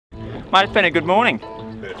Mate, it's been a good morning.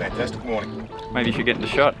 Been a fantastic morning. Maybe you should get in the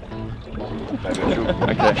shot. Maybe I should.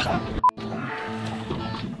 Okay.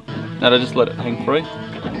 Now just let it hang free.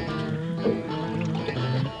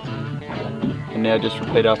 And now just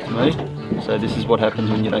repeat after me. So this is what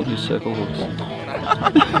happens when you don't use circle hooks.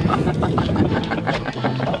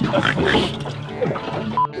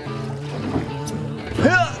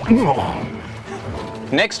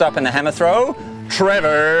 Next up in the hammer throw,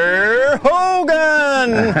 Trevor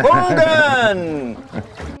Hogan! Hogan!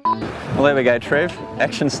 Well, there we go, Trev.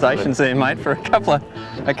 Action stations there, mate, for a couple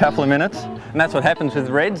of minutes. And that's what happens with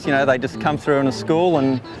Reds, you know, they just come through in a school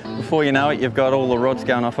and before you know it, you've got all the rods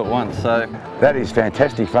going off at once, so. That is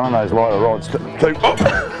fantastic fun, those lighter rods.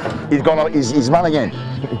 Oh, he's gone off, he's run again.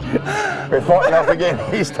 We're fighting off again,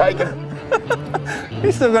 he's taken.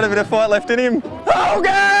 He's still got a bit of fight left in him.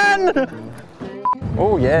 Hogan!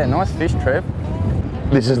 Oh yeah, nice fish, Trev.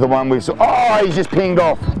 This is the one we saw. Oh, he's just pinged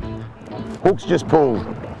off. Hook's just pulled.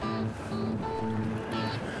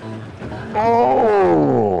 Oh!